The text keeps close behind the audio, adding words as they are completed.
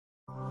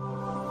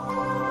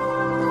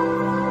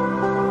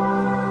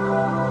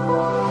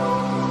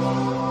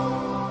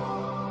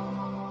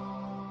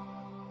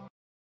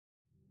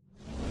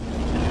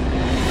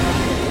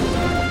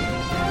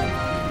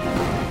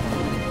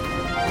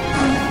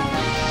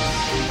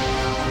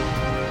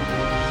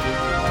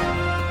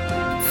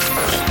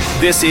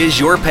This is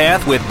Your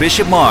Path with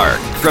Bishop Mark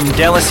from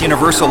Dallas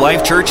Universal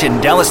Life Church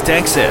in Dallas,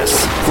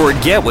 Texas.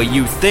 Forget what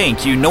you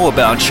think you know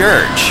about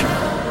church.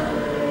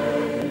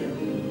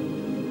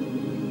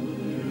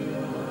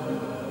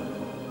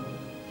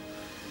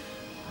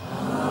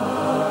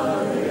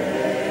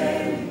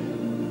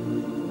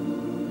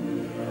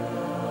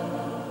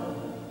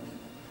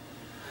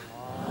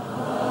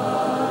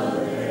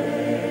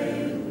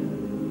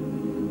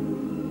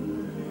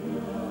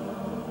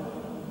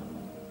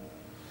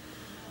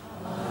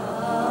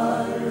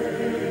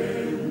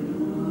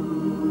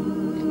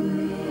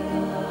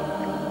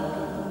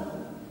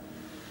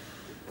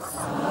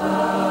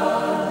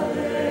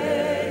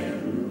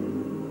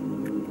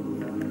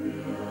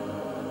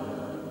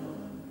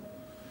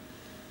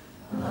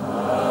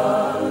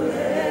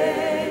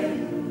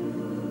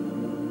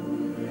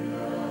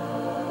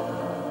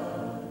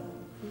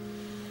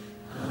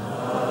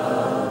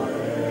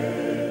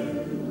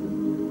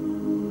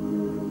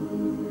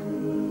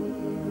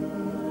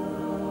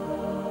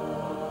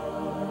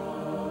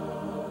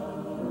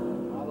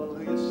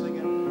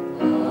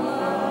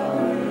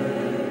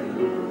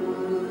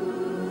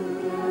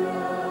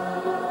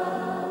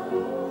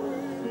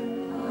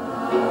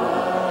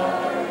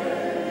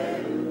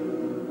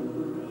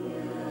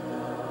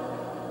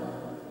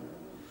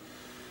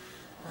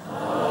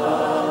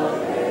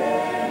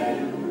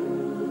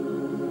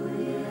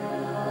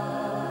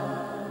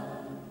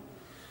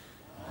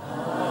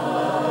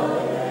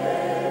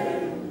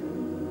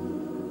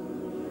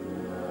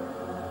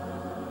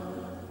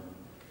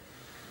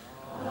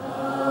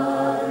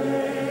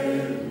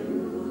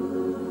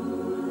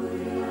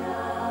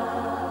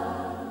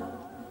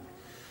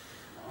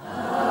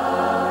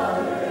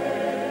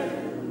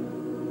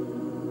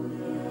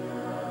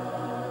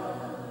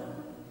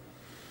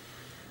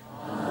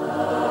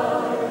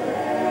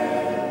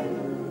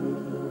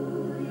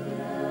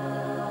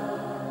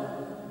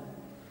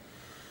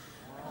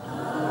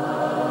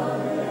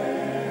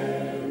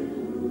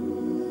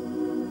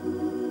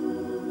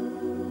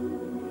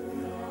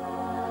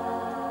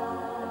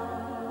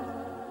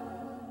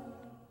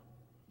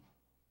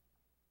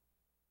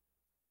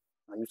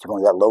 I used to go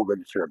to that low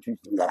register. I'm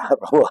choosing that up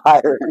a little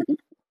higher.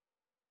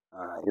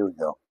 All right, here we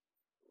go.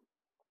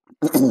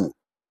 The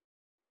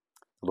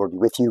Lord be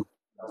with you.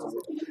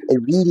 A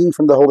reading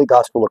from the Holy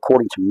Gospel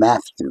according to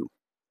Matthew.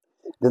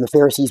 Then the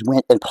Pharisees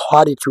went and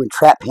plotted to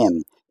entrap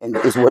him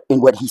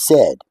in what he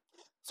said.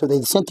 So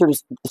they sent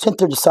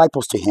their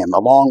disciples to him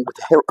along with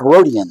the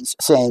Herodians,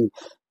 saying,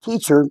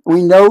 "Teacher,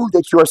 we know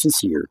that you are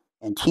sincere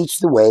and teach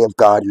the way of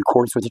God in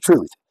accordance with the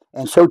truth,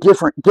 and show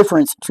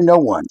difference to no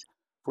one,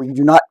 for you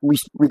do not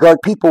regard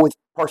people with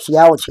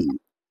partiality.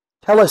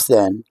 Tell us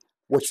then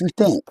what you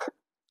think.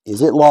 Is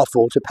it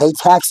lawful to pay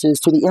taxes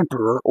to the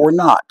emperor or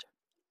not?"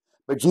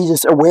 But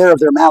Jesus, aware of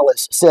their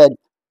malice, said,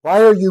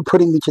 "Why are you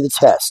putting me to the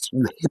test,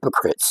 you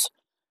hypocrites?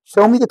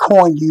 Show me the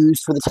coin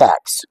used for the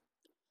tax."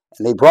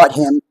 And they brought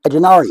him a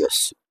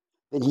denarius.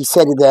 Then he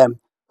said to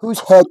them, "Whose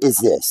head is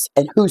this,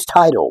 and whose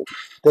title?"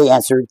 They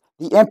answered,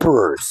 "The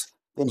emperor's."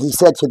 Then he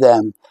said to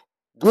them,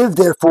 "Give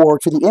therefore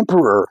to the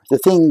emperor the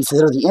things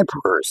that are the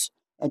emperor's,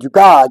 and to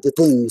God the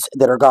things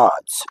that are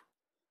God's."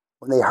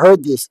 When they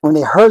heard this,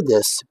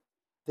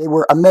 they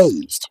were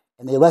amazed,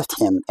 and they left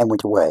him and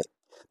went away.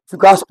 The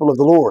gospel of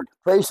the Lord.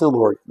 Praise to the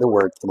Lord, the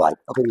word of life.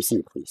 Okay, be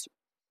seated, please.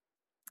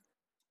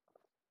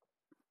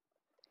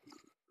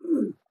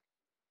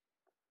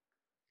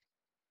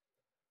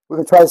 We're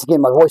going to try this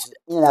again. My voice is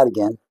in and out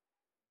again.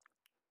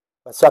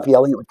 If I stop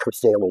yelling, it would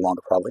stay a little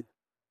longer, probably.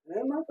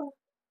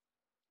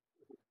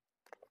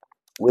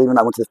 William and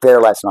I went to the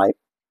fair last night,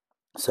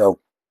 so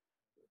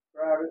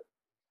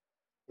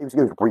it was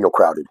real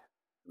crowded.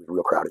 It was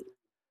real crowded.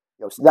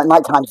 So that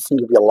nighttime just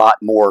seemed to be a lot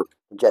more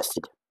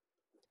congested,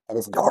 and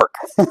it's dark.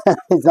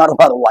 There's not a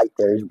lot of light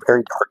there. It's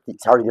very dark.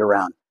 It's hard to get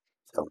around.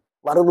 So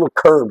a lot of little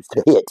curbs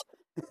to hit.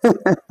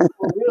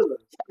 Really?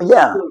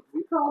 Yeah,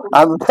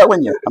 I'm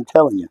telling you.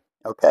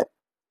 Okay.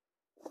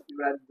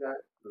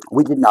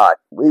 We did not.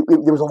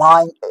 There was a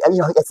line.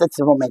 That's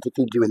the romantic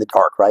thing to do in the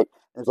dark, right?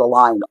 There's a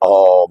line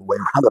all the way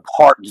around the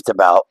park, just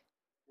about.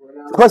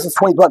 Plus, it's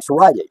 $20 to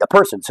ride it, a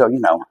person. So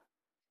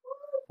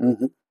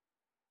Mm-hmm.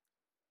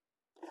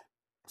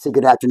 Say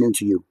good afternoon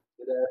to you.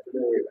 Good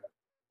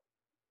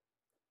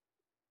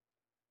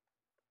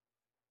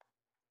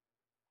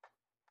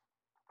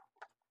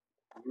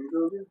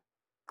afternoon.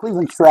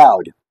 Cleveland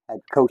Stroud had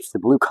coached the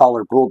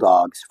blue-collar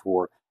Bulldogs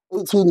for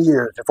 18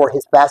 years before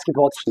his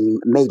basketball team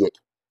made it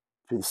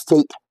to the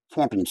state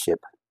championship.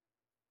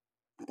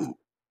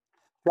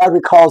 Stroud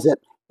recalls that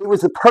it was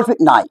the perfect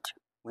night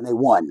when they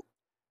won,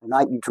 the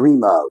night you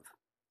dream of.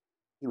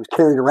 He was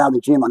carried around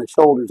the gym on the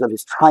shoulders of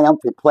his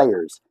triumphant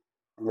players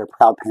and their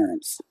proud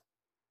parents.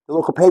 The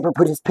local paper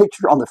put his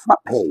picture on the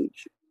front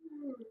page.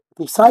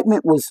 The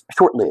excitement was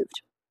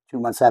short-lived. 2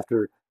 months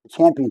after the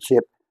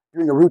championship,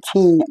 during a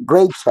routine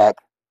grade check,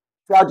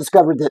 Stroud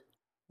discovered that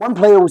one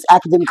player was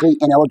academically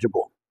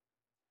ineligible.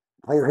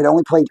 The player had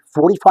only played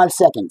 45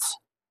 seconds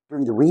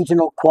during the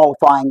regional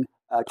qualifying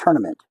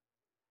tournament.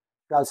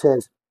 Stroud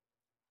says,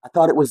 "I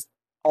thought it was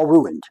all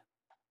ruined.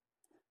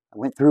 I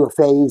went through a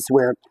phase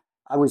where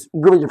I was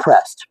really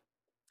depressed.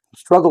 He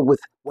struggled with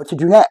what to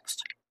do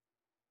next.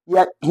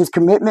 Yet his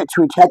commitment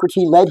to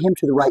integrity led him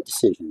to the right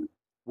decision.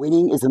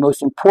 Winning is the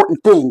most important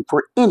thing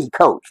for any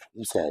coach,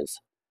 he says.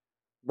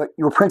 But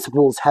your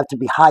principles have to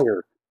be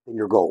higher than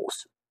your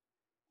goals.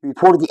 He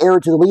reported the error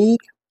to the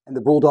league, and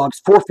the Bulldogs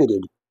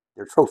forfeited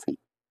their trophy.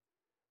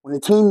 When the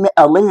team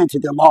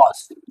lamented their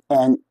loss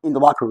and in the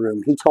locker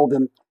room, he told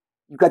them,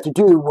 "You've got to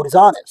do what is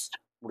honest,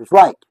 what is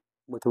right,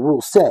 what the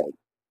rules say."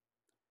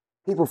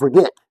 People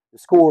forget the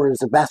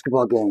scores of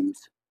basketball games,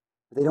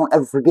 but they don't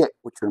ever forget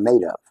what you're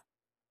made of.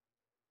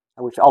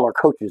 I wish all our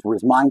coaches were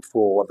as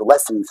mindful of the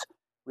lessons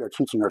we are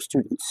teaching our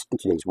students in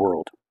today's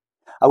world.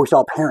 I wish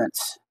all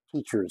parents,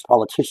 teachers,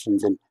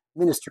 politicians, and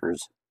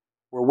ministers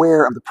were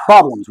aware of the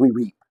problems we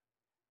reap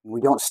when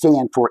we don't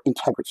stand for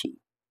integrity,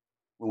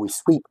 when we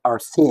sweep our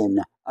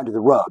sin under the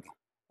rug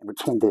and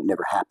pretend that it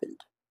never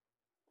happened.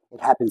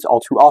 It happens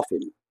all too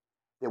often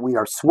that we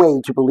are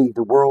swayed to believe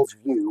the world's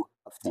view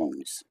of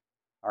things.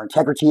 Our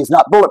integrity is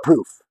not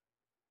bulletproof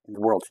in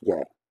the world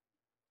today.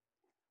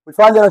 We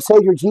find that our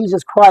Savior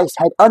Jesus Christ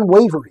had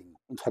unwavering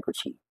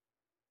integrity.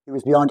 He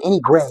was beyond any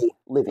gray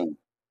living.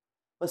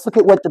 Let's look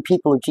at what the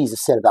people of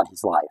Jesus said about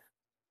his life.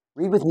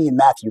 Read with me in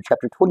Matthew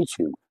chapter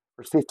 22,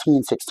 verse 15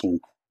 and 16.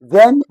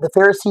 Then the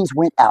Pharisees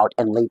went out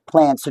and laid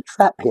plans to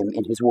trap him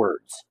in his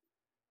words.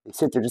 They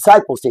sent their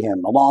disciples to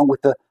him along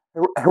with the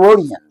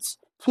Herodians.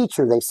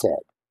 "Teacher," they said,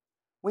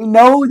 "we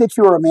know that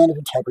you are a man of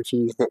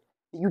integrity, that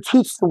you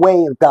teach the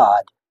way of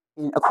God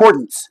in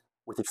accordance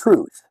with the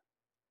truth.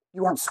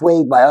 You aren't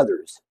swayed by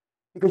others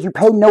because you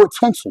pay no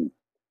attention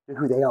to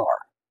who they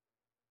are."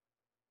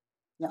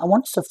 Now, I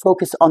want us to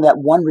focus on that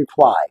one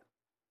reply.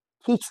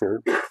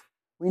 "Teacher,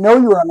 we know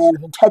you are a man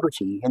of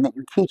integrity and that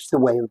you teach the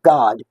way of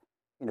God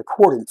in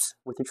accordance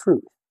with the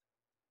truth.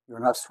 You are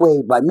not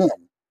swayed by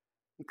men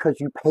because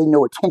you pay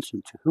no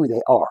attention to who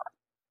they are."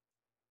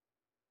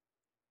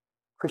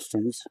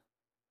 Christians,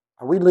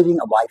 are we living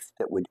a life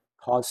that would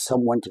cause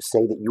someone to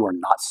say that you are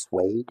not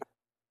swayed?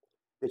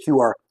 That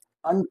you are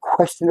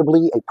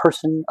unquestionably a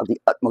person of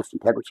the utmost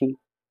integrity?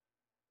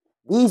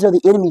 These are the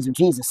enemies of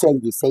Jesus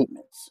saying these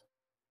statements.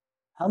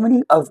 How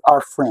many of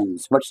our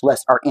friends, much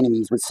less our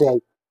enemies, would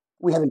say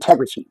we have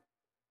integrity?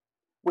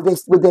 Why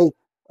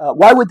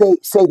would they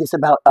say this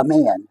about a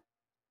man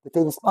that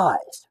they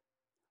despised?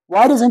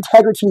 What does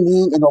integrity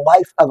mean in the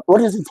life of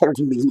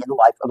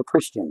a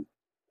Christian?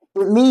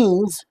 It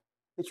means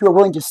that you are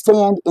willing to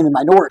stand in the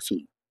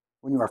minority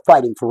when you are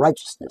fighting for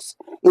righteousness.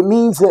 It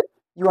means that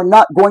you are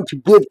not going to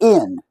give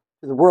in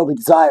to the worldly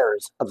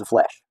desires of the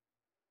flesh.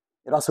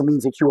 It also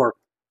means that you are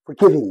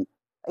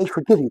a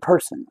forgiving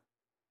person,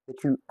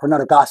 that you are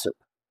not a gossip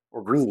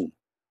or greedy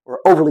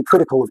or overly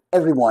critical of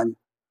everyone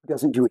who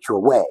doesn't do it your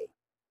way.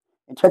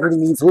 Integrity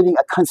means living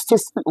a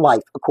consistent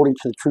life according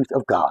to the truth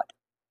of God.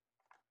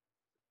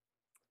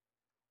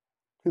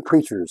 Two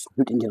preachers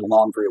who didn't get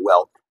along very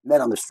well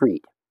met on the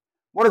street.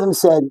 One of them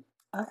said,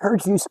 "I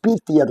heard you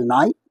speak the other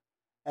night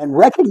and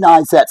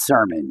recognized that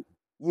sermon.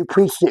 You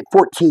preached it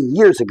 14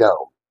 years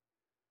ago."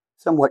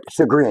 Somewhat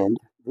chagrined,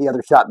 the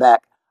other shot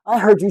back, "I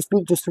heard you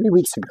speak just 3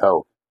 weeks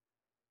ago,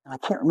 and I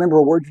can't remember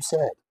a word you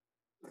said."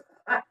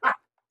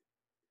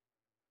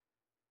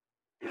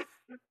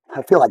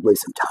 I feel like way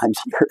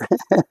sometimes here.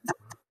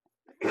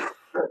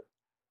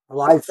 Our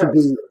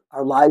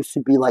lives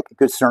should be like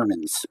good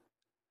sermons,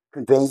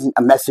 conveying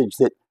a message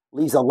that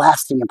leaves a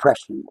lasting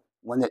impression,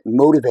 one that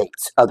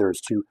motivates others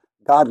to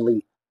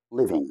godly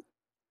living.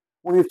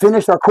 When we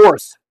finish our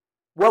course,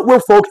 what will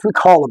folks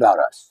recall about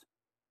us?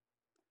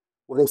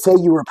 Will they say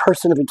you were a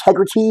person of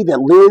integrity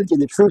that lived in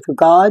the truth of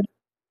God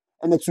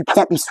and that you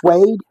can't be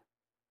swayed?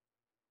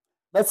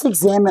 Let's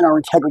examine our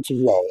integrity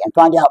today and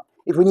find out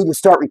if we need to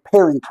start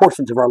repairing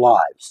portions of our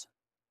lives.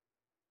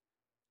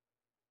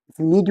 If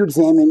you need to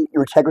examine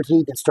your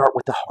integrity, then start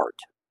with the heart.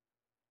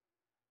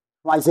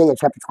 From Isaiah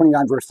chapter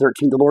 29, verse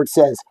 13, the Lord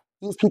says,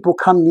 "These people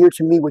come near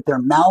to me with their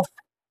mouth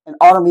and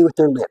honor me with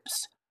their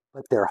lips,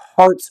 but their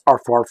hearts are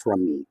far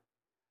from me.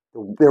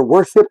 Their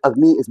worship of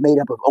me is made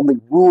up of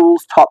only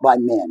rules taught by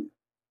men."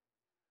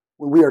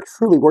 When we are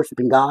truly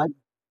worshiping God,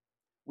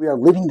 we are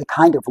living the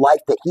kind of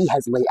life that He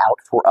has laid out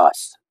for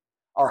us.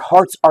 Our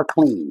hearts are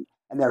clean,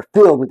 and they're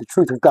filled with the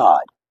truth of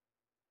God,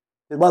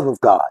 the love of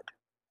God,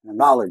 and the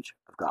knowledge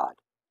of God.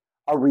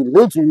 Our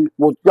religion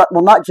will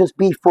not just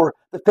be for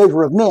the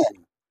favor of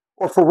men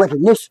or for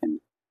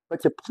recognition,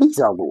 but to please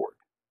our Lord.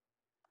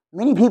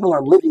 Many people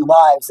are living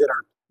lives that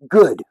are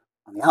good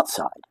on the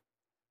outside,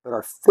 but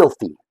are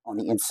filthy on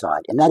the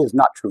inside, and that is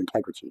not true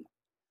integrity.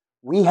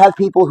 We have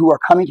people who are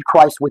coming to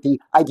Christ with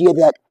the idea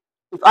that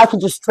if I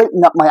can just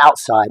straighten up my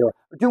outside or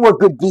do more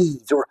good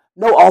deeds or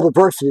know all the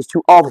verses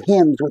to all the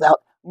hymns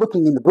without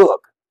looking in the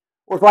book,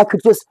 or if I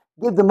could just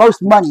give the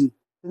most money,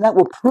 then that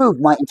will prove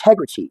my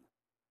integrity.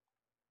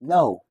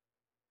 No.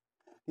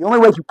 The only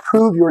way to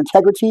prove your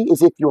integrity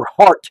is if your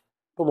heart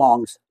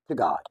belongs to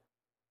God.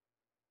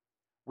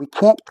 We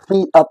can't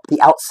clean up the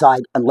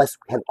outside unless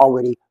we have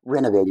already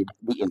renovated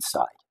the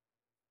inside.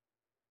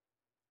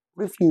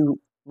 What if you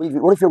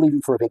What if you're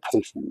leaving for a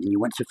vacation and you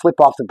went to flip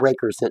off the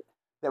breakers that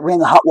ran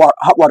the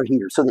hot water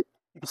heater so that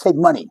you could save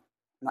money,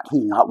 not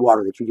heating hot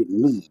water that you didn't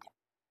need.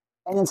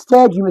 And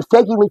instead, you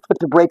mistakenly flip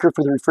the breaker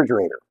for the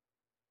refrigerator.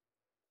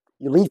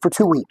 You leave for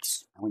 2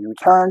 weeks, and when you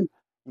return,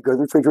 you go to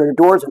the refrigerator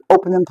doors and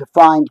open them to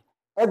find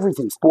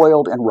everything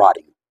spoiled and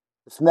rotting.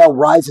 The smell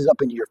rises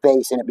up into your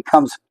face, and it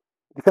becomes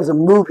a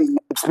moving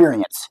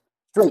experience.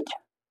 Straight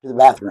to the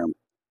bathroom.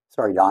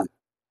 Sorry, Don.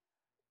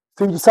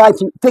 So you decide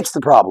to fix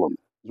the problem.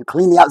 You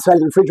clean the outside of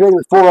the refrigerator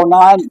with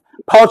 409 and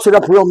polish it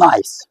up real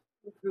nice.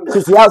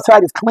 Since the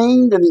outside is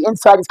clean, then the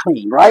inside is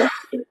clean, right?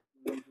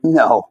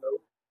 No.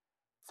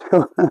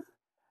 So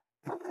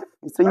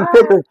you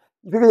figure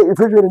that your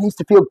refrigerator needs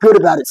to feel good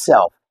about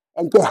itself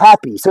and get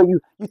happy. So you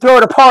throw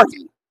it a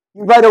party.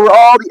 You invite over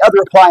all the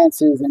other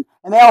appliances, and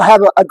they all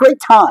have a great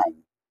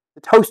time.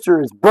 The toaster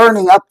is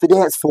burning up the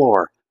dance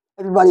floor.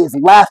 Everybody is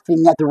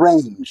laughing at the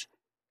range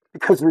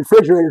because the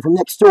refrigerator from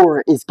next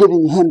door is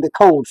giving him the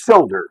cold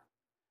shoulder.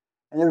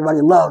 And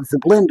everybody loves the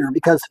blender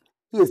because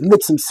he is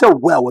mixing so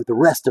well with the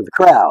rest of the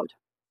crowd.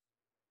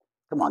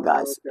 Come on,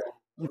 guys.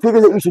 You figure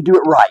that you should do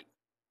it right.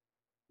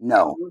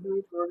 No.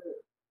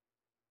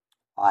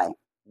 Why?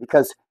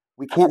 Because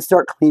we can't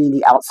start cleaning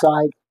the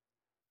outside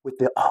with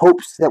the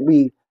hopes that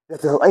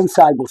the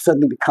inside will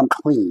suddenly become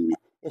clean.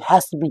 It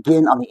has to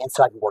begin on the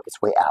inside and work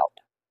its way out.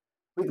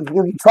 We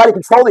can try to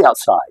control the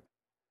outside,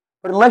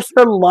 but unless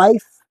your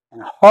life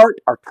and heart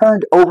are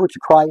turned over to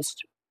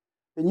Christ,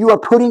 then you are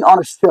putting on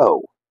a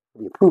show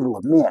for the approval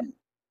of men.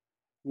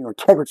 Your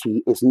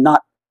integrity is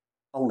not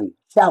only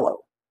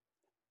shallow,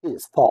 it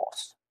is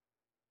false.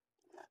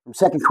 From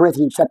 2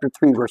 Corinthians chapter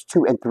 3, verse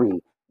 2 and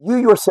 3, you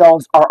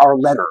yourselves are our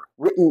letter,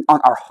 written on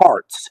our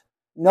hearts,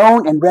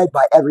 known and read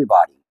by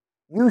everybody.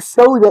 You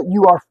show that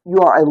you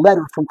are a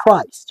letter from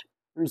Christ,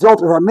 the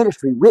result of our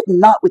ministry, written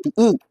not with the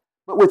ink,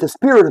 but with the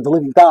Spirit of the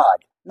living God,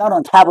 not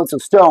on tablets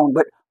of stone,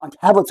 but on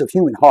tablets of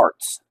human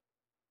hearts.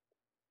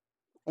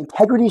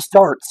 Integrity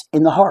starts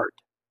in the heart.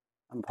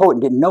 I'm a poet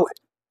and didn't know it.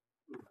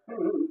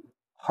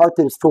 Heart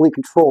that is fully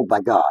controlled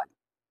by God.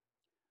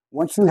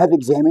 Once you have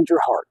examined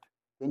your heart,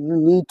 then you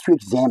need to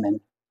examine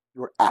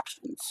your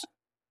actions.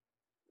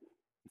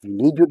 If you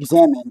need to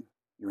examine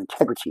your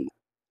integrity,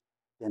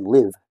 then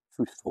live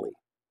truthfully.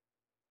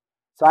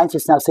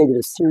 Scientists now say that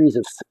a series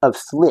of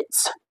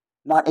slits,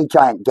 not a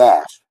giant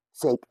gash,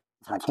 sank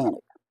the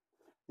Titanic.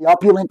 The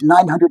opulent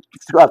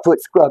 900-foot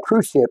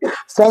cruise ship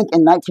sank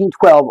in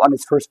 1912 on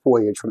its first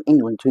voyage from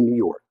England to New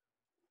York.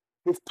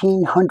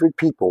 1,500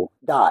 people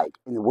died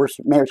in the worst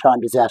maritime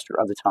disaster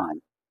of the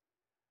time.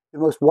 The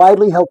most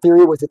widely held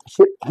theory was that the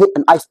ship hit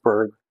an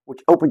iceberg,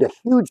 which opened a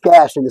huge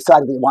gash in the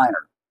side of the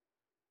liner.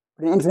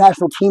 But an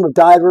international team of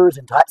divers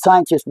and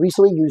scientists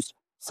recently used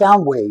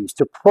sound waves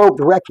to probe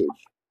the wreckage,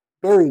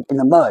 buried in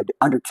the mud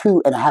under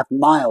 2.5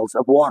 miles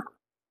of water.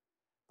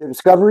 Their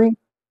discovery?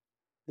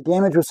 The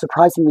damage was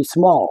surprisingly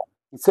small.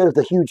 Instead of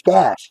the huge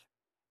gash,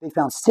 they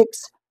found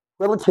 6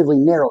 relatively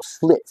narrow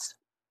slits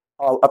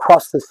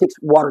across the 6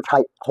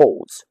 watertight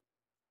holes.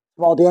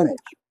 Small damage,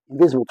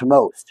 invisible to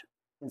most,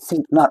 and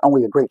sink not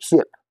only a great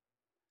ship,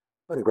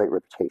 but a great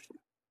reputation.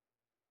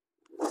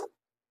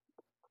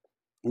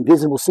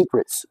 Invisible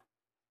secrets.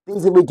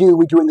 Things that we do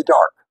in the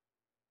dark.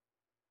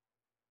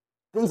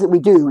 Things that we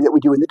do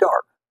in the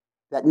dark,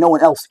 that no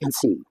one else can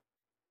see.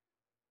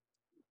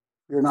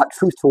 We are not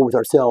truthful with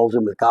ourselves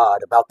and with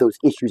God about those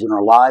issues in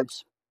our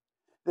lives,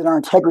 then our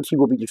integrity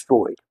will be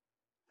destroyed.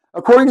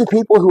 According to the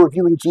people who were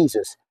viewing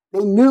Jesus, they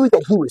knew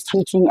that he was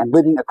teaching and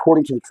living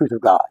according to the truth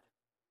of God.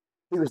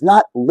 He was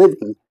not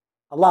living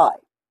a lie.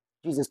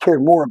 Jesus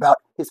cared more about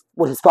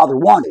what his Father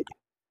wanted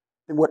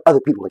than what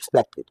other people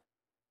expected.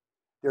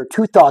 There are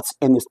 2 thoughts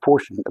in this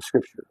portion of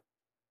Scripture.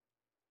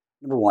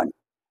 Number 1,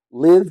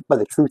 live by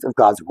the truth of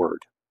God's Word.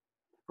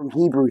 From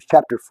Hebrews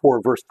chapter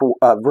 4, verse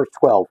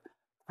 12,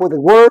 for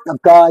the Word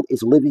of God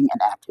is living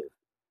and active,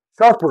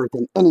 sharper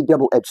than any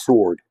double-edged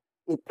sword.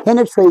 It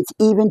penetrates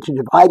even to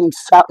dividing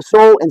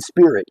soul and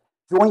spirit,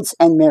 joints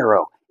and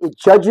marrow. It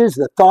judges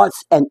the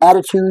thoughts and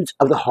attitudes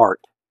of the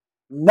heart.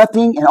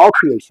 Nothing in all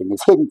creation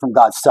is hidden from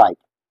God's sight.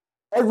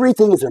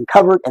 Everything is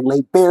uncovered and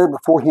laid bare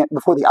before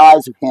the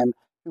eyes of him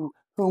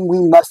whom we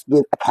must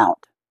give account.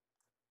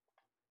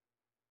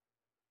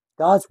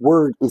 God's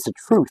word is the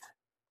truth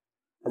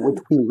of which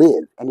we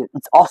live, and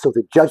it's also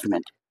the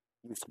judgment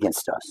used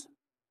against us.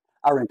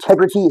 Our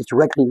integrity is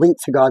directly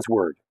linked to God's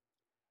word.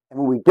 And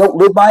when we don't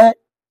live by it,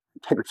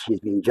 integrity is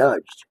being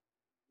judged.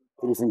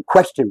 It is in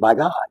question by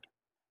God.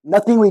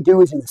 Nothing we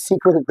do is in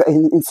secret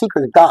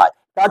of God.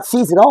 God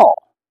sees it all.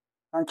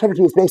 Our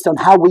integrity is based on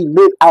how we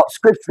live out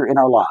Scripture in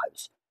our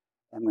lives.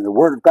 And when the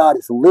Word of God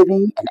is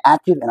living and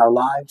active in our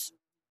lives,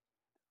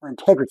 our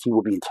integrity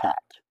will be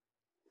intact.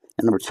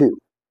 And number 2,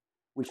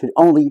 we should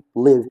only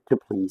live to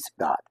please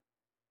God.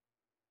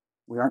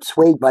 We aren't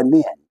swayed by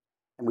men,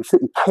 and we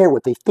shouldn't care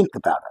what they think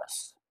about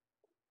us.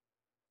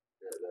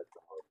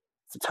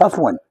 It's a tough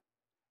one.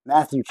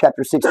 Matthew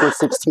chapter 6, verse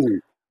 16.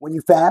 When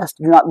you fast,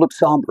 do not look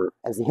somber,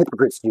 as the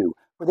hypocrites do,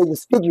 for they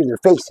disfigure their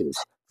faces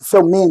to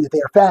show men that they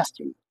are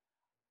fasting.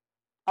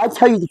 I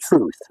tell you the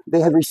truth, they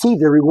have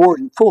received their reward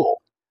in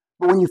full.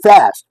 But when you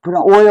fast, put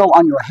an oil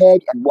on your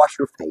head and wash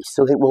your face,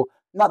 so that it will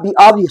not be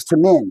obvious to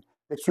men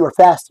that you are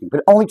fasting,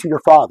 but only to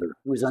your Father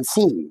who is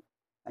unseen.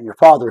 And your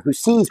Father who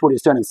sees what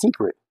is done in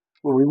secret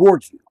will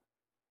reward you.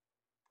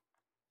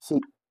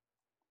 See,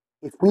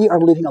 if we are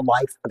living a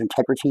life of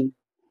integrity,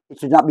 it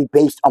should not be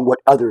based on what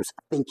others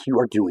think you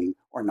are doing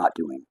or not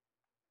doing.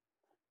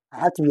 I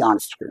have to be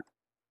honest here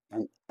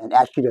and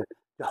ask you to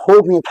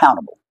hold me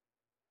accountable.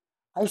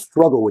 I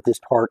struggle with this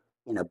part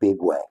in a big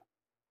way.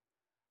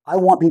 I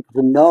want people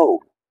to know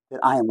that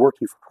I am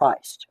working for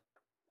Christ.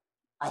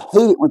 I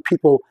hate it when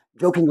people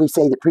jokingly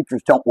say that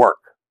preachers don't work.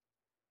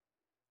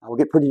 I will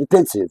get pretty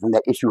defensive when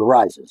that issue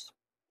arises.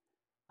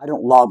 I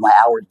don't log my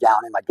hours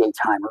down in my day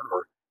timer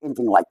or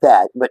anything like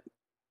that, but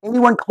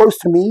anyone close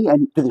to me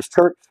and to this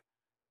church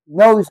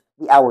knows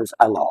the hours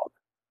I log.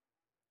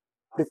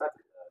 But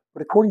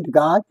according to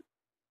God,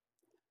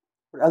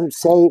 what others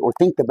say or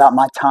think about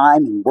my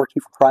time in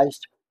working for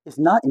Christ is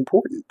not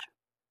important.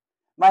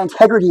 My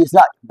integrity is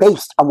not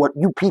based on what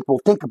you people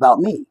think about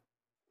me.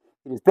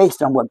 It is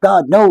based on what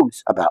God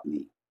knows about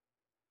me.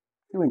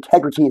 True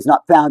integrity is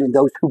not found in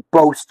those who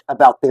boast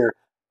about their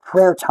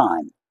prayer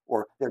time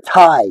or their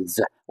tithes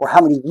or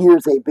how many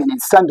years they've been in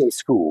Sunday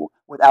school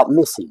without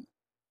missing.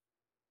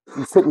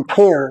 You shouldn't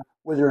care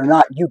whether or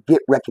not you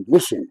get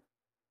recognition.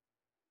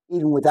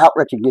 Even without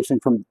recognition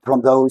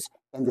from those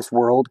in this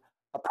world,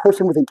 a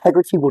person with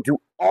integrity will do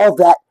all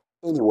that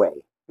anyway,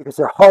 because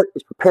their heart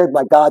is prepared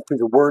by God through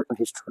the word of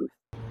his truth.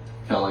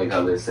 Kind of like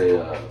how they say,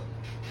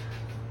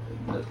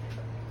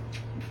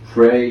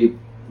 pray,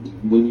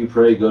 when you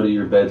pray, go to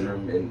your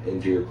bedroom and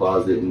into your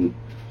closet and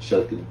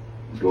shut the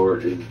door.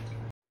 A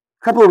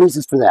couple of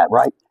reasons for that,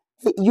 right?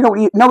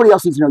 Nobody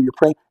else needs to know you're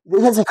praying.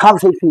 This is a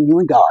conversation between you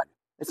and God.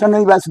 It's not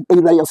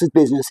anybody else's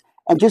business.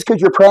 And just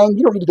because you're praying,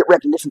 you don't need to get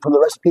recognition from the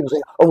rest of people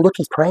saying, "Oh, look,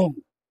 he's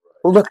praying.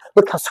 Oh, look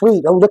how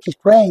sweet. Oh, look, he's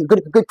praying.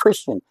 Good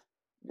Christian."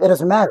 It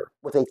doesn't matter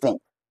what they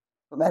think.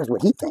 What matters is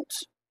what he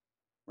thinks,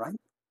 right?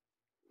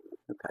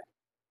 Okay.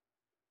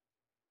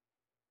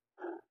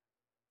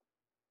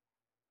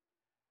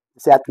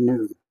 This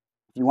afternoon,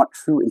 if you want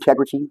true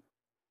integrity,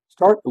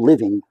 start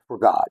living for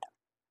God.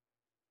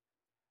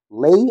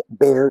 Lay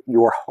bare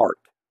your heart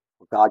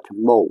for God to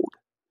mold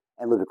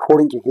and live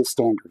according to his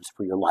standards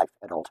for your life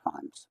at all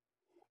times.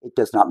 It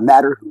does not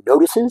matter who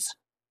notices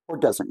or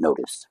doesn't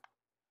notice.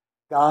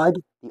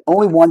 God, the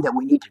only one that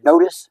we need to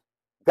notice,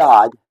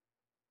 God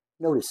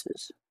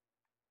notices.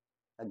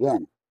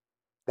 Again,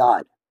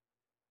 God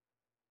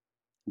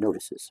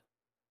notices.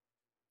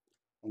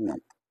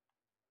 Amen.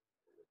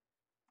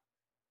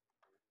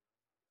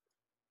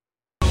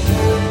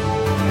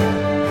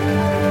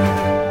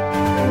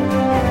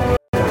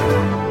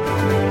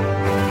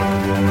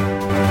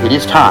 It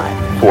is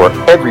time for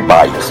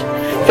everybody's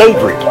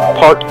favorite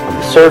part of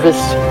the service.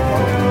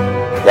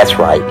 That's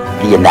right,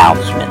 the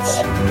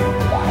announcements.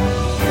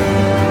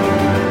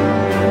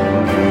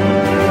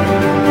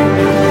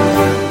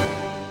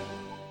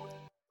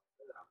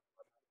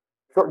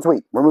 Short and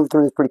sweet. We're moving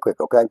through this pretty quick,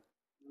 okay?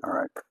 All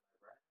right.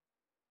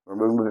 We're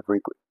moving it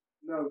pretty quick.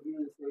 No, you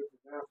didn't say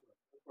the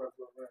announcement.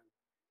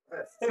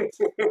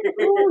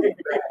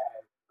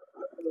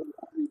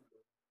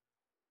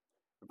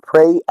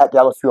 Pray at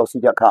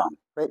DallasULC.com.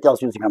 Pray at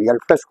DallasULC.com. You got a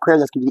special prayer.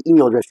 That's going to be the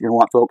email address you're going to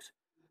want, folks.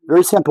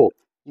 Very simple.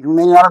 You can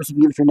remain anonymous if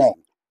you give us your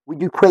name. We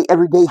do pray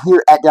every day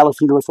here at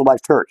Dallas Universal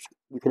Life Church.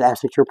 You can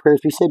ask that your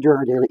prayers be said during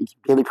our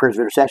daily prayers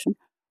of intercession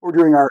or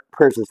during our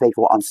prayers of the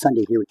faithful on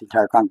Sunday here with the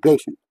entire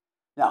congregation.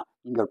 Now,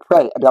 you can go to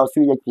pray at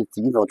DallasULC. It's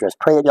the email address,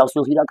 pray at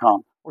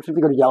DallasULC.com, or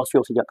simply go to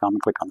DallasULC.com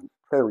and click on the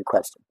prayer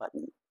request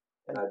button.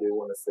 And I do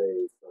want to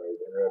say, sorry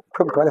to interrupt.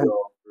 Go ahead. For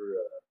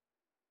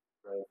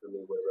praying for me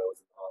whenever I was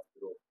in the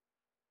hospital.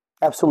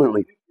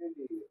 Absolutely.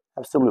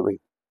 Absolutely.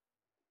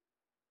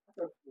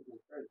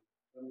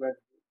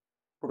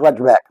 We're glad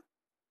you're back.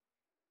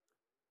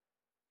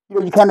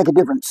 You can make a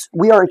difference.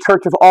 We are a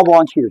church of all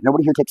volunteers.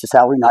 Nobody here takes a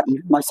salary, not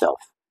even myself.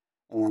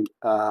 And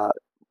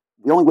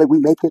the only way we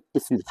make it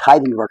is through the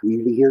tithing of our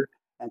community here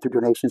and through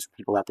donations from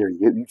people out there in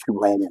YouTube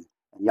land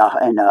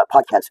and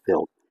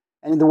Podcastville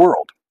and in the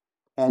world.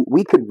 And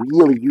we could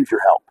really use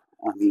your help.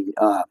 I mean,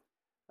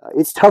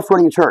 it's tough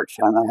running a church.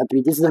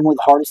 This is one of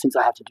the hardest things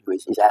I have to do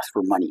is ask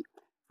for money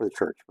for the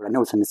church. But I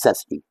know it's a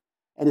necessity.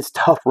 And it's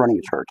tough running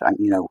a church.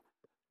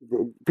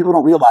 People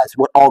don't realize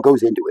what all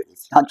goes into it.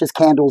 It's not just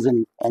candles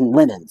and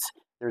linens.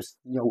 There's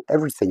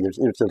everything. There's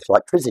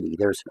electricity.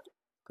 There's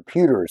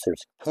computers.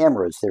 There's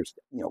cameras. There's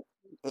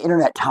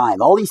internet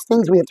time. All these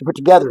things we have to put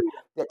together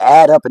that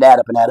add up and add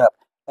up and add up.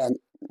 And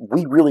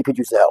we really could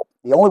use the help.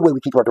 The only way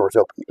we keep our doors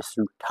open is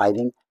through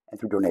tithing and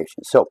through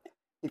donations. So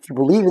if you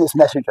believe in this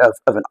message of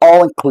an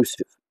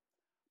all-inclusive,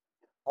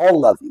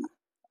 all-loving,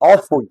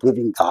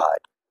 all-forgiving God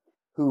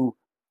who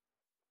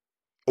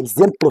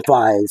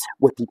exemplifies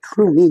what the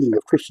true meaning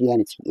of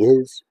Christianity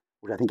is,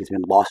 which I think has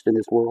been lost in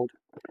this world,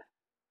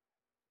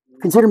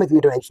 consider making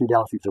a donation to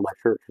Dallas Universal Life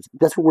Church.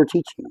 That's what we're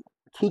teaching.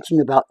 We're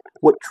teaching about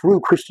what true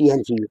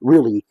Christianity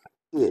really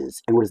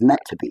is and what it's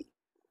meant to be.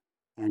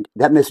 And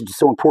that message is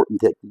so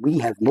important that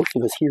most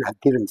of us here have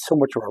given so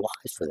much of our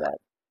lives for that.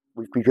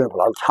 We've given up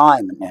our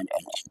time and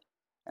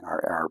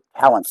our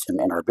talents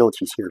and our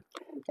abilities here.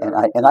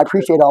 And I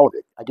appreciate all of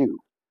it. I do.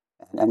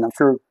 And I'm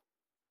sure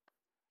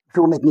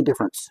we're making a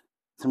difference.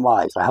 Some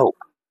lives, I hope.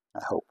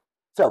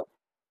 So,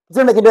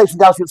 consider making a donation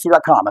to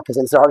DallasULC.com because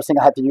it's the hardest thing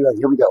I have to do.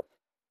 Here we go.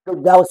 Go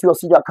to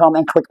DallasULC.com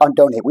and click on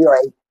donate. We are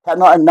a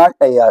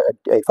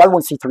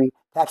 501c3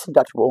 tax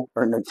deductible,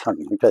 or no, let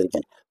me try it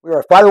again. We are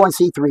a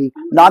 501c3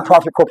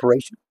 nonprofit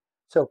corporation.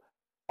 So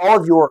all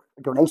of your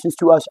donations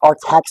to us are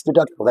tax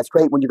deductible. That's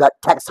great when you got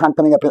tax time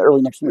coming up in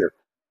early next year.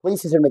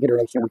 Please consider making a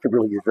donation. We could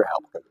really use your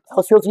help.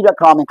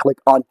 DallasULC.com and click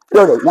on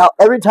donate. Now,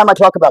 every time I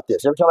talk about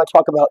this, are we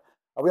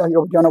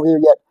done over here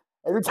yet?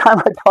 Every time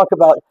I talk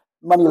about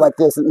money like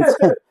this,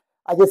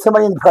 I get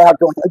somebody in the crowd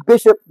going,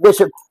 Bishop,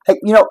 hey,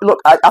 look,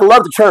 I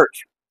love the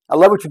church. I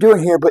love what you're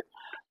doing here, but,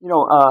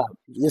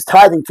 this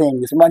tithing thing,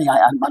 this money, I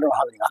don't know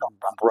how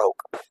I'm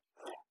broke.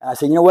 And I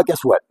say, you know what?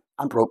 Guess what?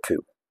 I'm broke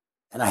too.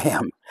 And I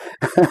am.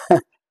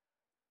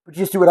 But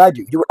just do what I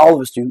do. Do what all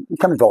of us do. You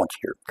come and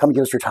volunteer. Come and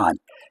give us your time.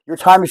 Your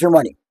time is your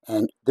money.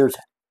 And there's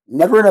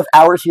never enough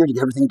hours here to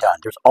get everything done.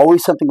 There's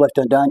always something left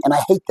undone. And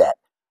I hate that.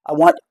 I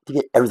want to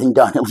get everything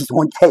done at least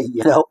one day,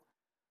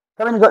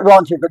 Come in and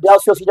volunteer. Go to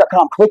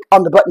DallasULC.com. Click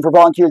on the button for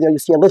volunteer. There you'll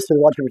see a list of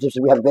the volunteer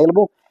positions we have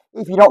available.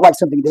 If you don't like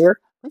something there,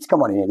 please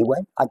come on in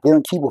anyway. I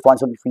guarantee we'll find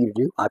something for you to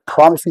do. I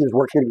promise you there's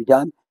work here to be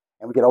done,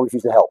 and we can always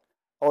use the help.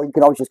 Or you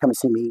can always just come and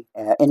see me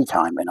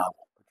anytime, and I'll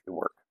put you to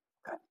work.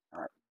 Okay,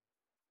 all right.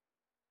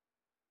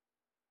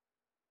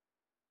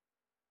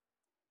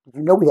 Did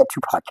you know we had 2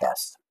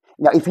 podcasts?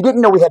 Now, if you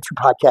didn't know we had 2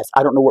 podcasts,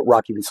 I don't know what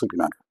rock you've been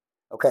sleeping under.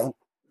 Okay?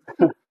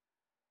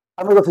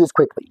 I'm going to go through this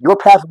quickly. Your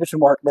Path with Bishop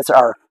Mark, that's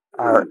our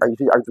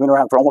been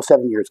around for almost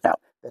 7 years now.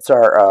 That's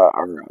our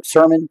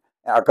sermon,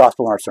 our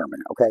gospel, and our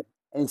sermon. Okay,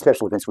 any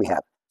special events we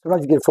have.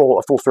 Sometimes you get a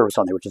full service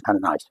on there, which is kind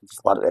of nice. It's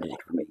just a lot of editing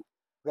for me.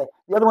 Okay,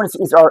 the other one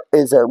is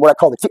what I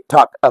call the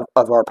TikTok of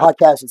our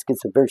podcast. It's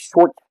some very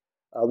short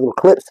little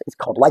clips. It's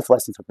called Life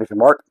Lessons with Bishop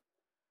Mark.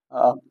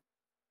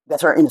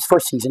 That's in its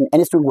first season,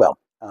 and it's doing well.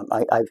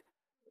 I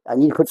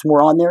need to put some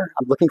more on there.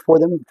 I'm looking for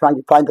them, trying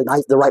to find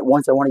the right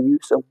ones I want to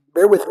use. So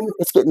bear with me.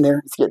 It's getting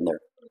there.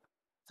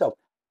 So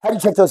how do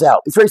you check those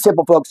out? It's very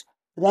simple, folks.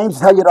 The names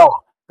tell you it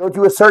all. Go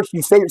do a search,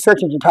 use favorite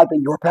search engine, type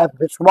in Your Path with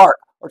Bishop Mark,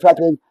 or type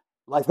in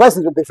Life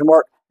Lessons with Bishop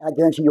Mark, and I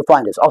guarantee you'll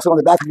find us. Also on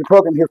the back of your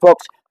program here,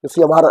 folks, you'll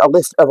see a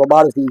list of a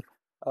lot of the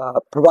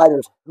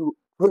providers who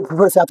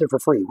put us out there for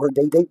free.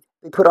 They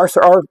put our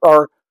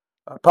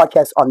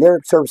podcasts on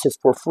their services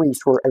for free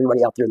for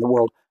everybody out there in the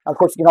world. Now, of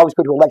course, you can always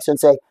go to Alexa and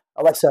say,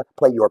 Alexa,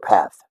 play Your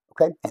Path.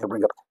 Okay? And it'll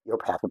bring up Your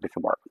Path with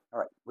Bishop Mark. All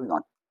right, moving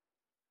on.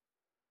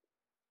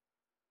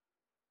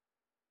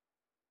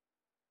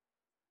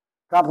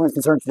 Compliments,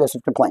 concerns,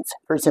 suggestions, complaints.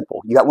 Very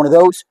simple. You got one of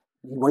those?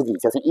 You need one of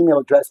these. That's an email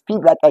address,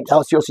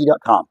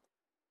 feedback@DallasULC.com.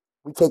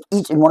 We take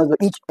each and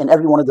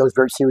every one of those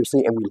very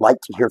seriously, and we like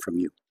to hear from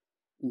you.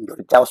 You can go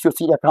to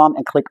DallasULC.com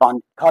and click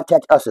on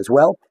Contact Us as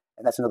well.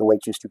 And that's another way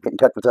just to get in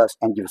touch with us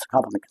and give us a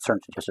compliment, concern,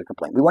 suggestion, or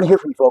complaint. We want to hear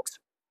from you, folks.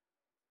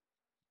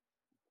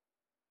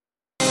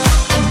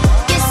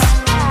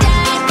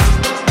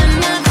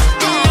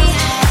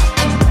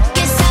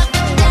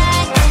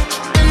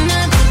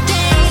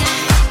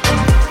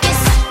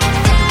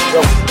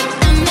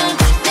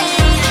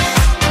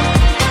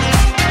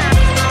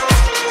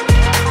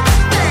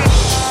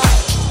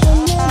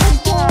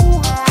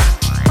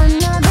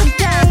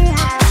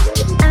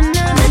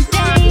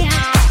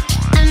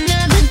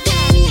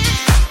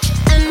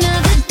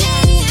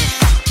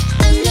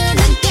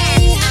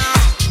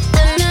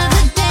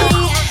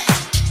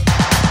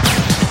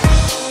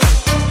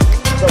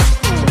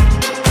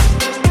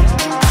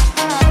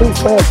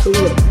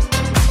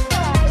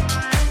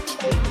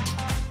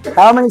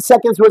 How many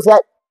seconds was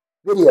that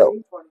video?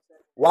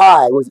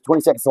 Why was it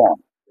 20 seconds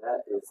long?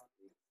 That is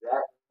the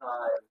exact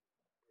time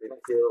to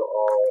kill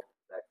all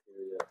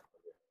bacteria.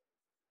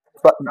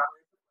 But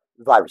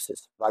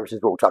viruses. Viruses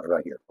is what we're talking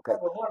about here. Okay.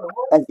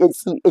 And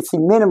it's the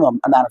minimum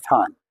amount of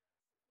time.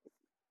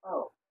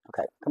 Oh.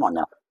 Okay, come on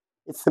now.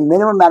 It's the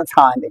minimum amount of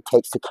time it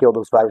takes to kill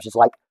those viruses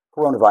like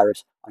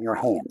coronavirus on your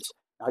hands.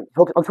 Now,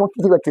 folks, I want you to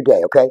think about your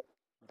day, okay?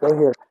 Go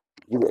here,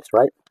 do this,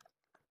 right?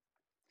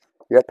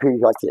 You're up here, you're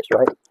like this,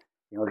 right?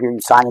 You're over here,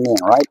 you're signing in,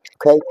 right?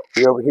 Okay?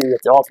 You're over here, you're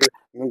at the altar,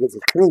 you're going to get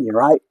this communion,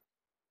 right?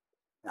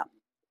 Now,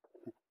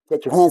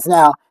 take your hands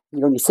now,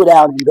 you sit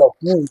down and you go,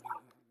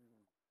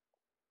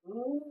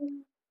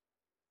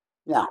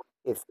 Now,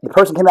 if the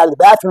person came out of the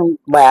bathroom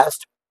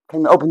last,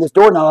 came to open this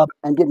doorknob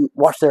and didn't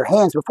wash their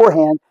hands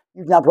beforehand,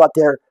 you've now brought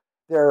their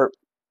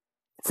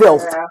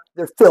filth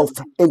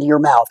into your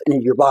mouth and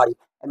into your body,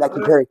 and that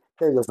can carry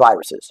those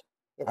viruses.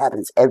 It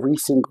happens every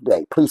single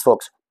day. Please,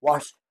 folks,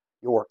 wash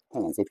your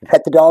hands. If you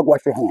pet the dog,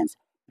 wash your hands.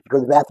 If you go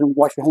to the bathroom,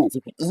 wash your hands.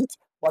 If you eat,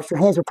 wash your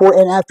hands before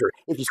and after.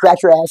 If you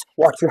scratch your ass,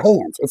 wash your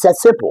hands. It's that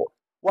simple.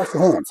 Wash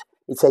your hands.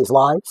 It saves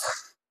lives.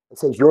 It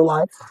saves your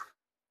life.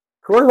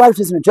 Coronavirus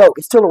isn't a joke.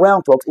 It's still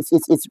around, folks.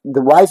 It's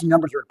the rising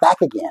numbers are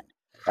back again.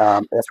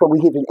 That's what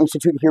we have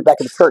instituted here back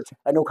in the church,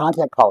 a no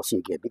contact policy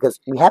again, because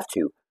we have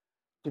to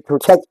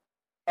protect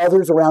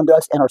others around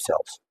us and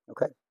ourselves.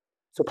 Okay?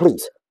 So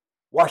please,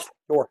 wash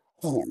your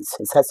hands.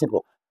 It's that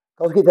simple.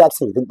 Go get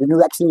vaccinated. The new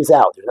vaccine is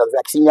out. There's another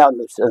vaccine out, and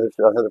there's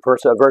another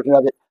version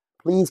of it.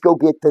 Please go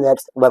get the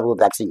next level of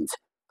vaccines.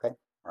 Okay?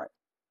 All right.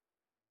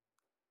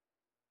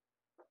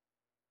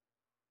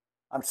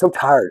 I'm so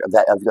tired of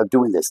that of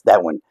doing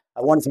that one.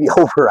 I want it to be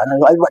over. I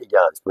know everybody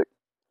does, but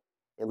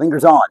it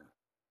lingers on.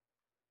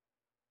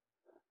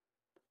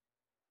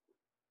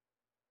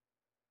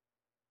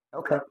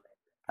 Okay.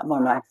 Come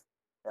on, Max.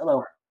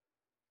 Hello.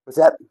 What's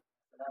that?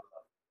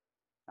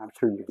 I'm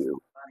sure you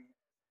do.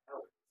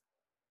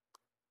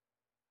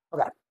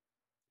 Okay.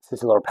 This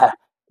is a little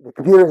the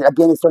computer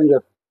again is starting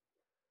to.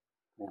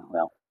 Yeah,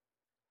 well.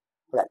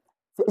 Okay.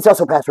 It's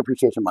also Pastor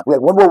Appreciation Month. We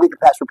have one more week of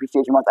Pastor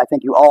Appreciation Month. I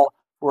thank you all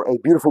for a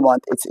beautiful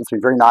month. It's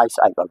been very nice.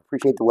 I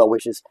appreciate the well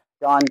wishes.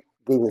 John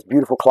gave this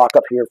beautiful clock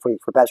up here for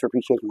Pastor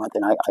Appreciation Month,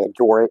 and I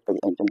adore it. And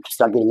I'm just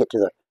not getting it to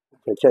the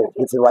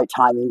right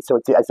timing. So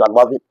I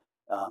love it.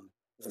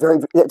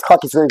 The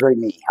clock is very, very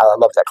me. I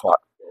love that clock.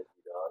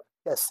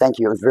 Yes, thank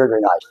you. It was very,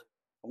 very nice.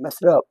 I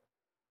messed it up.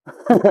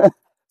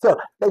 So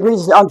that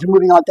brings us on to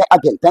moving on.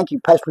 Again, thank you,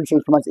 Pastor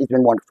Appreciation Month. It's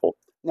been wonderful.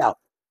 Now,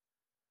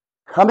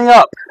 coming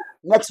up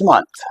next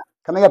month.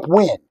 Coming up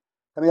when?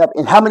 Coming up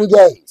in how many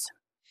days?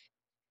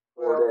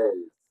 4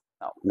 days.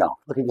 No.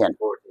 Look again.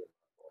 14.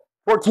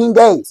 14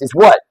 days is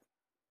what?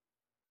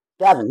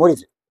 Gavin, what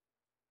is it?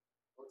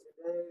 14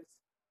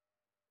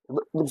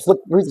 days. Just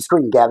read the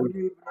screen,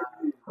 Gavin.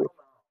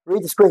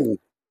 Read the screen.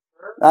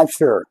 I'm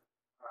sure.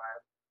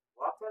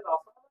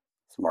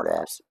 Smart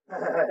ass.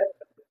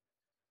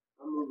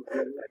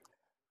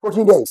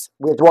 14 days.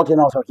 We have to walk in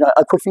Alzheimer's.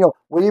 Of course,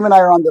 William and I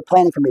are on the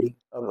planning committee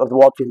of the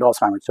Walk in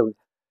Alzheimer's. So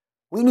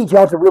we need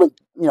y'all to really,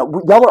 y'all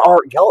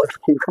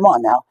come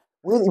on now.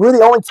 We're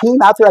the only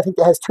team out there, I think,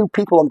 that has 2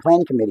 people on the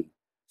planning committee.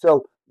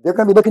 So they're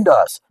going to be looking to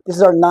us. This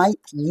is our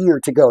 9th year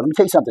to go. Let me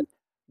tell you something.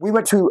 We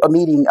went to a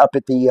meeting up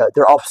at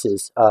their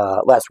offices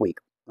last week.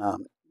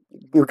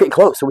 We were getting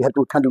close, so we had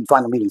to kind of do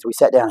final meetings. We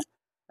sat down.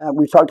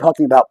 We started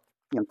talking about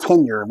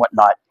tenure and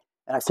whatnot.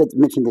 And I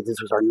mentioned that this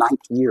was our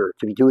 9th year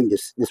to be doing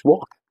this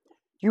walk.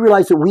 Do you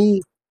realize that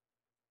we,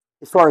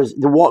 as far as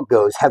the walk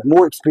goes, have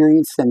more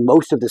experience than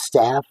most of the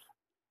staff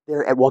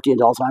there at Walking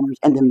into Alzheimer's,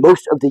 and then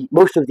most of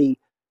the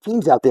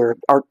teams out there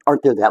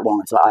aren't there that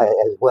long as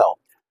well.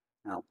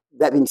 Now,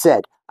 that being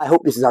said, I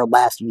hope this is our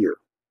last year.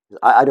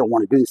 I don't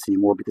want to do this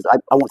anymore because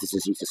I want this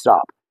disease to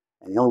stop.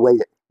 And the only way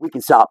that we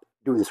can stop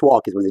doing this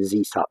walk is when the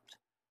disease stops.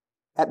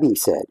 That being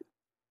said,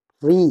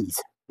 please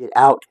get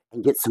out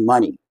and get some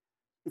money.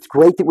 It's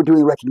great that we're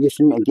doing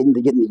recognition and getting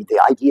the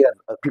idea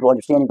of people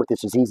understanding what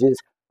this disease is,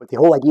 but the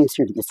whole idea is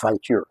here to find a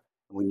cure.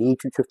 And we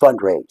need you to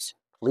fundraise.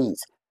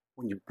 Please,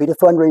 when you get a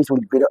fundraise,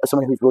 when you get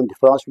somebody who's willing to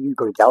sponsor you,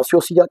 go to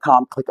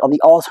DallasULC.com, click on the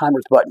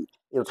Alzheimer's button.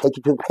 It'll take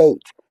you to the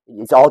page.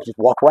 It's all, just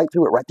walk right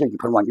through it right there. You can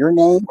put them on your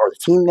name or the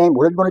team name,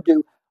 whatever you want to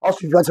do. Also,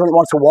 if you find somebody that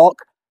wants to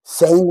walk,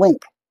 same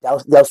link.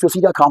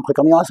 DallasULC.com, click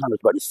on the Alzheimer's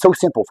button. It's so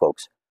simple,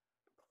 folks.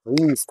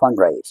 Please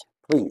fundraise.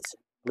 Please,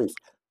 please.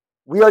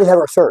 We already have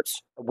our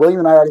shirts. William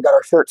and I already got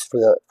our shirts for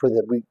the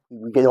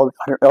we get over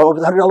the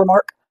 $100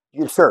 mark.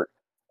 You get a shirt.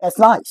 That's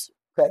nice.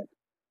 Okay,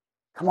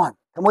 come on,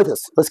 come with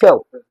us. Let's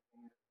go.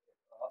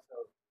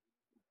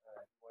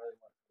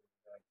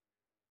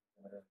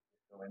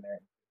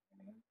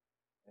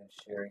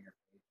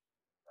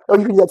 Oh,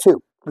 you can do that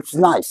too, which is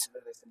nice.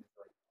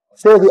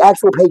 Share the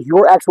actual page,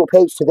 your actual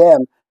page, to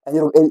them,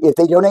 and if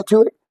they donate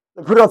to it,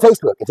 put it on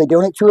Facebook. If they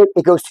donate to it,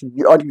 it goes to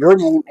your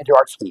name and to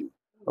our team.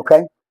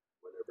 Okay.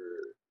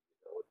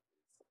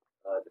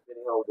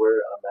 Depending on where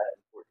I'm at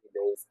in 14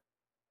 days.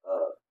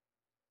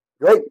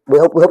 Great. We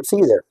hope to see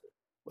you there.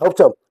 We hope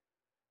so.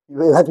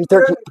 It'll have to be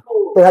 13.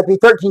 It'll have to be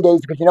 13 days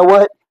because you know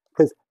what?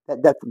 Because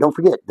that don't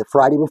forget the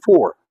Friday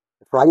before.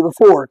 The Friday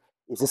before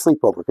is a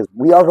sleepover because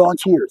we are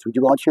volunteers. We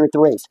do volunteer at the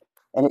race,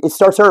 and it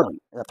starts early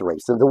at the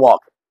race, the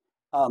walk.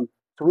 So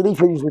we leave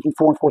here usually between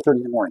 4 and 4:30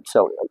 in the morning.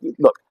 So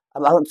look, I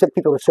don't expect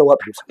people to show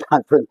up here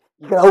sometimes.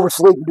 You're going to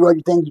oversleep and do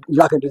everything.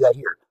 You're not going to do that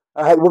here.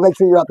 All right. We'll make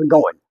sure you're up and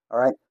going. All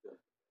right.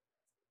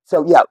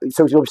 So yeah,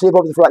 so you'll sleep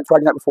over the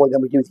Friday night before.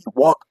 Then we do the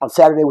walk on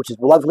Saturday, which is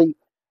lovely,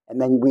 and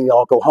then we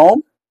all go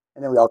home,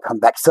 and then we all come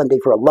back Sunday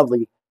for a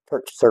lovely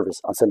church service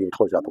on Sunday to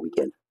close out the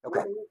weekend. Okay,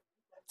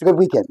 it's a good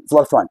weekend. It's a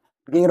lot of fun.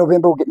 Beginning of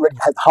November, we're getting ready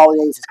to have the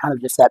holidays. It's kind of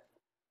just that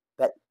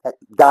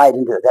guide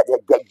into that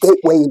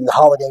gateway into the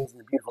holidays and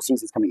the beautiful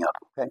seasons coming up.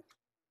 Okay,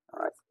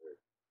 all right.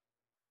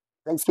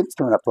 Thanksgiving's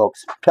coming up,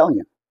 folks. I'm telling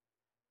you.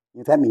 You know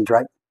what that means,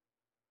 right?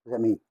 What does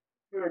that mean?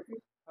 The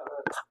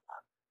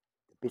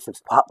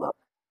Bishop's potluck.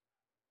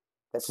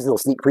 That's just a little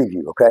sneak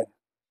preview, okay?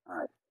 All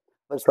right.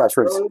 Let's rise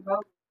for this.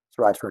 Let's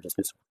rise for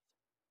dismissal.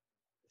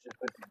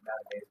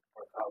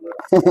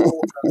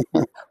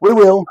 We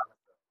will.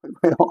 We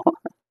will.